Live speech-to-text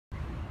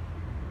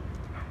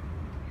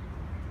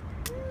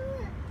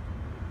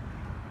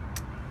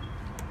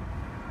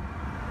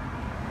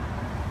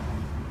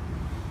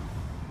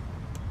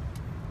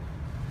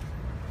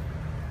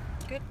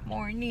Good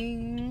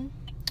morning.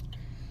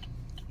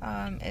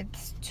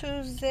 It's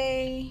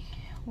Tuesday.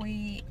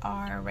 We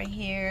are right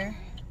here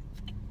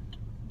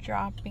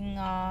dropping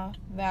off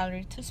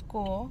Valerie to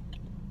school.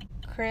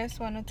 Chris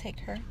wanted to take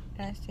her,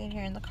 and I stayed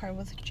here in the car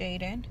with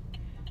Jaden.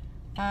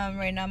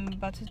 Right now I'm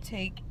about to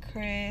take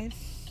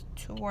Chris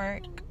to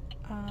work.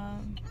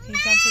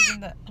 He's not taking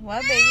the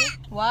what, baby?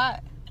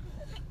 What?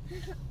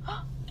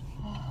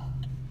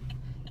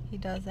 He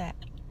does that.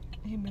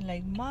 He'd be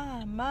like,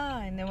 Ma, Ma,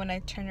 and then when I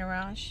turn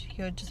around,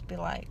 he'll just be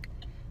like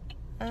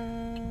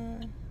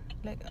a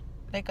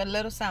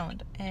little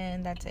sound,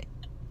 and that's it.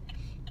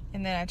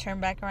 And then I turn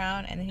back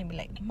around, and then he'd be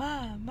like,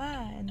 Ma,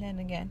 Ma, and then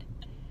again.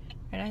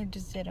 And I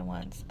just did it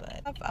once,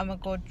 but I'm gonna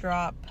go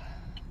drop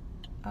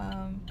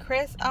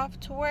Chris off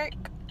to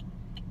work.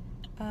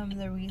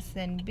 The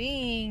reason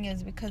being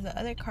is because the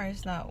other car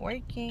is not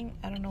working.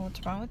 I don't know what's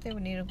wrong with it.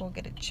 We need to go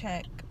get it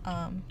checked.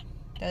 The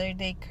other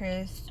day,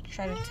 Chris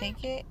tried to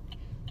take it.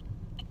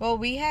 Well,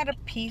 we had a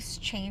piece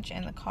change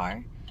in the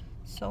car,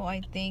 so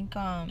I think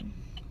I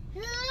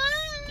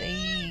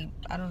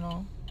don't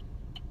know,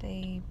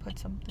 they put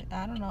something,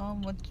 I don't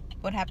know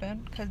what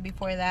happened, because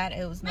before that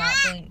it was not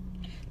doing,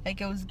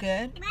 like, it was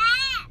good.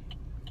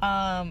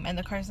 And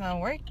the car's not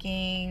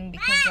working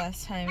because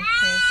last time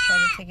Chris tried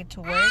to take it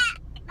to work,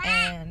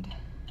 and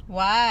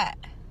what?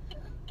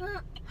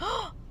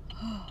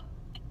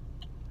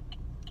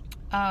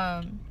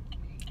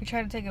 He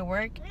tried to take it to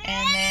work,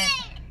 and then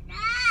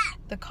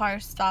the car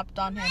stopped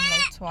on him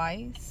like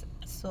twice,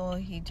 so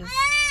he just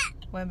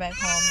went back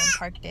home and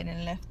parked it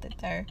and left it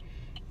there.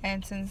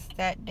 And since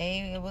that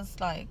day, it was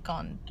like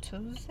on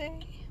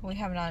Tuesday, we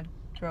have not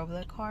drove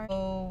the car,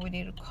 so we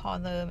need to call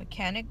the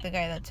mechanic, the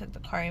guy that took the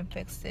car and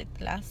fixed it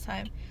last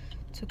time,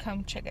 to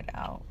come check it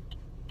out.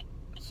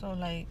 So,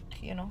 like,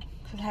 you know,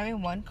 because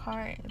having one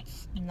car,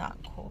 it's not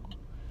cool.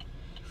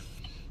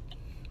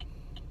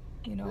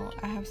 You know,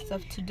 I have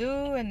stuff to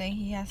do, and then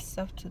he has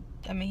stuff to,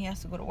 he has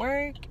to go to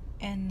work,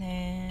 and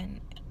then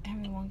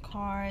having one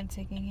car and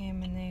taking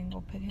him and then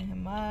go picking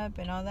him up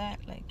and all that,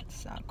 like,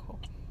 it's not cool.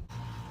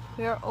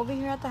 We are over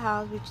here at the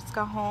house. We just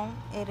got home.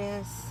 It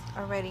is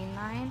already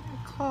 9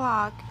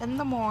 o'clock in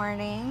the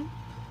morning,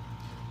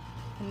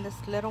 and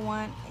this little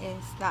one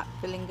is not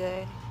feeling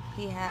good.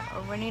 He had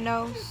a runny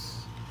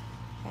nose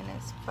and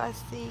it's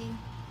fussy,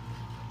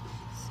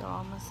 so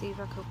I'm gonna see if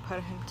I could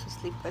put him to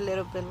sleep a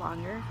little bit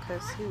longer,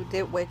 because he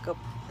did wake up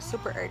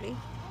super early.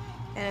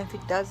 And if he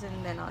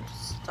doesn't, then I'll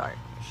just start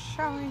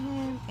showering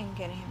him and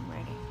getting him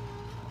ready.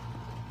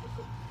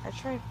 I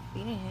tried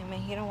feeding him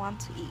and he don't want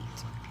to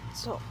eat.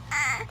 So,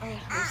 we'll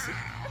see.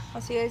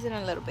 I'll see you guys in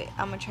a little bit.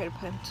 I'm gonna try to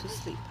put him to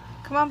sleep.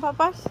 Come on,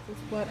 Papas. This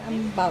is what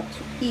I'm about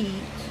to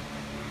eat.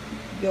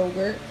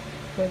 Yogurt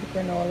with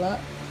granola,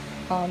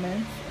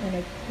 almonds, and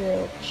a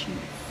grilled cheese.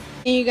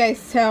 And you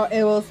guys tell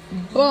it was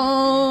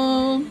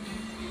bomb.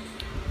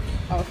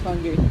 I was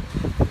hungry.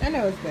 And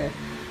it was good.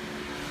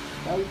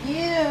 Oh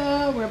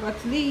yeah, we're about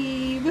to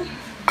leave.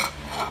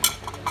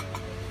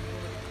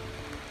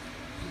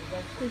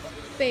 His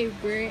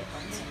favorite.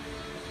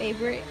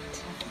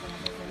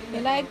 You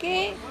like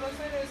it?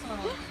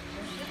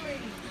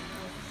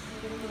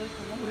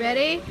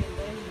 Ready?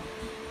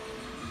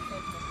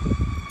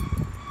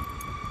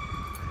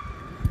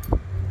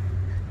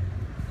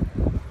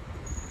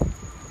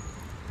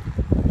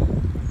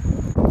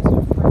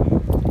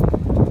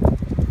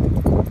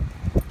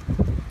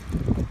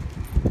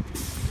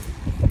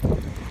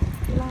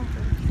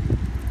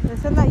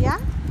 ¿Esa es la ya?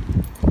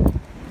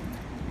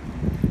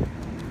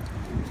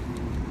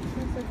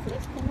 Es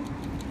fresco, ¿no?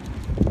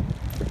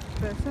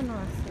 Pero eso no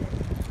va a ser.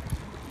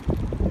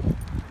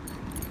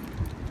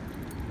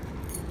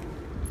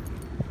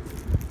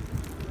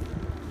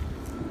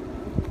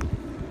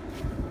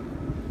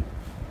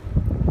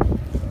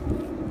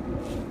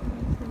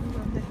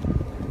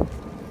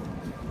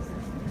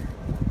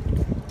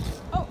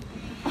 Oh!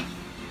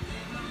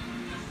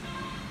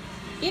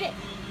 Eat it!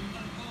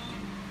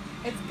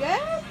 It's good?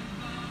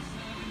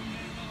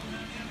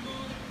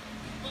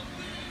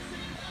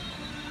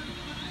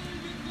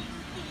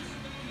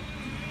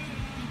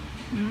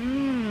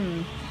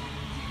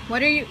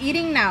 What are you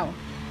eating now?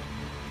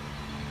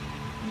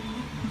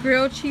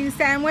 Grilled cheese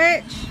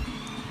sandwich?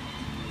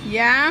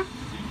 Yeah?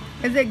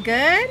 Is it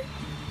good?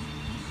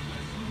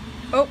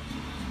 Oh,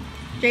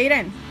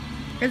 Jaden,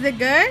 is it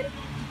good?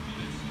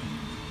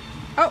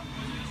 Oh,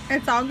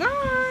 it's all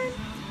gone.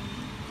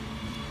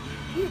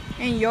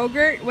 And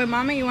yogurt. Wait,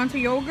 Mama, you want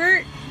some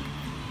yogurt?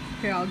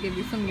 Here, I'll give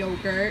you some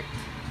yogurt.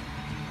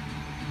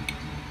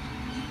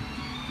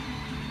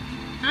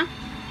 Huh?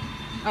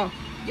 Oh,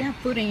 you have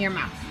food in your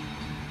mouth.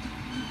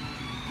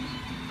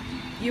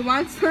 You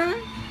want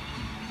some?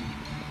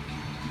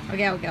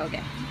 Okay. Ow.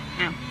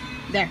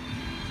 There.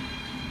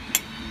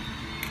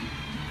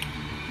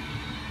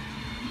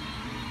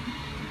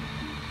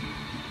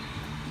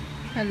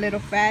 A little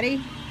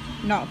fatty.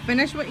 No,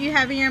 finish what you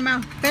have in your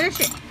mouth. Finish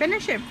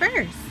it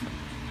first.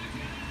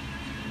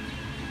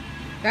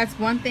 That's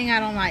one thing I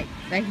don't like.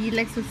 That he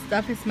likes to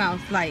stuff his mouth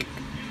like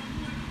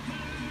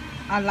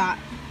a lot.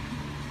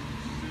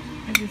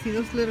 As you see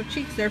those little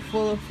cheeks, they're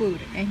full of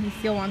food and he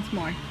still wants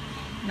more.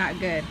 Not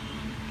good.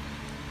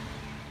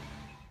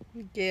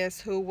 Guess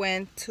who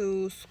went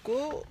to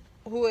school?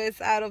 Who is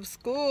out of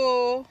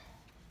school?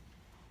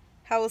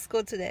 How was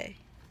school today?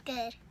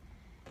 Good.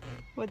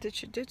 What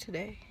did you do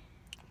today?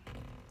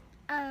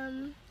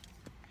 I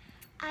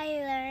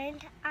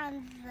learned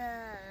on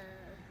the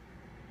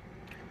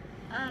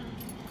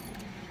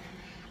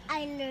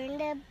I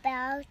learned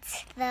about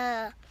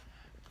the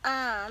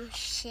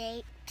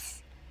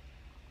shapes.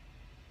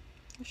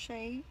 The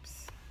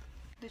shapes.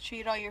 Did you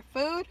eat all your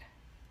food?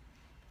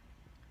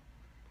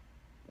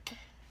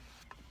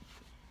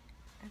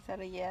 Is that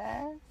a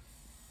yes?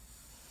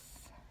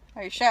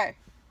 Are you sure?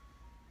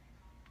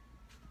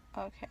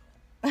 Okay.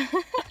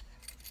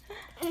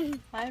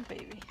 Hi,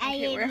 baby.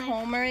 Okay, we're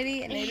home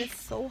already, and it is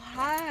so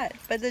hot.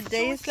 But the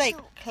day is like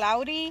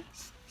cloudy,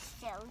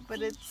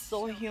 but it's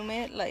so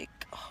humid. Like,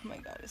 oh my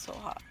God, it's so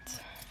hot.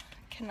 I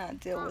cannot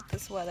deal with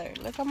this weather.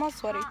 Look, I'm all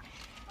sweaty.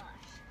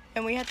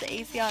 And we had the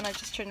AC on. I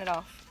just turned it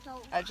off.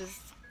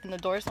 And the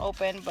door's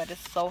open, but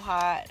it's so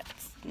hot.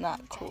 It's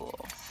not cool.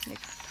 Like,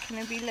 can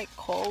it be like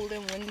cold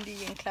and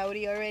windy and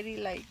cloudy already?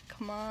 Like,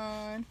 come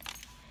on.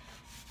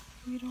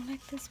 We don't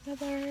like this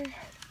weather.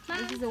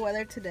 This is the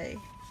weather today.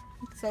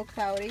 It's so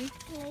cloudy.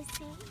 Can I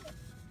see?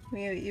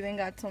 We even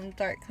got some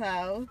dark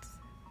clouds.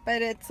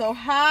 But it's so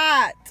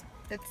hot.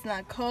 It's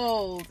not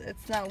cold.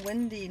 It's not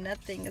windy.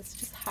 Nothing. It's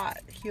just hot,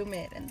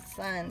 humid, and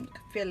sun. You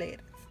can feel it.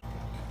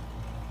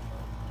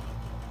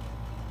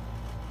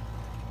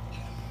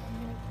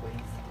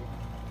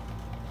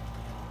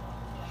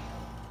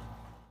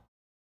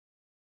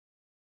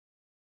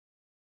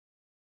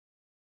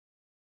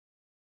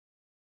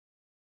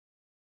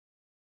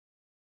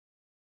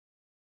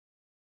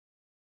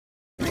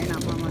 Right now,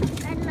 Mama.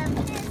 I love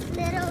this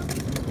little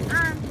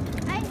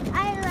I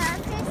love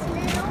this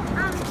little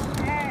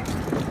shirt.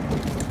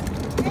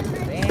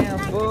 Damn,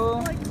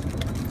 fool.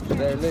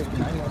 There, look. I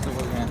know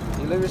someone again.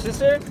 You love your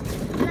sister?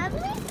 You love me?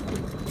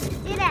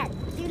 Jaden,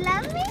 do you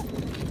love me?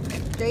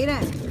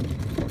 Jaden.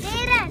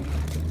 Jaden,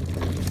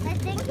 I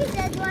think he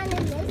does want to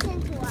listen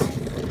to us.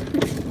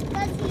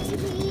 Because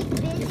he's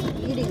busy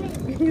eating.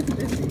 He's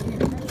busy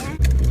eating. Yeah.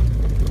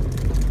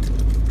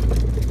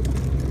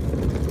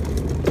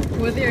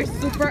 With your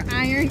super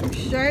iron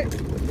shirt.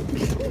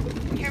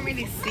 You can't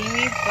really see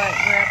me, but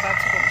we're about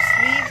to go to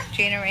sleep.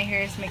 Jana right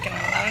here is making a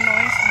lot of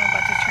noise. I'm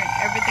about to turn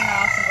everything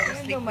off and go to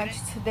sleep. Much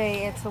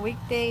today. It's a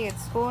weekday.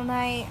 It's school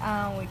night.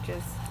 I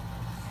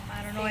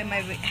don't know. It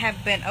might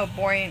have been a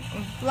boring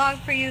vlog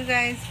for you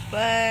guys,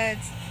 but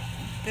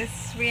this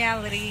is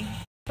reality.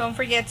 Don't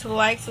forget to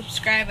like,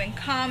 subscribe, and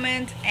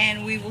comment,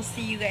 and we will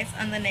see you guys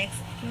on the next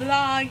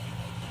vlog.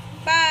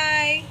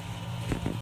 Bye.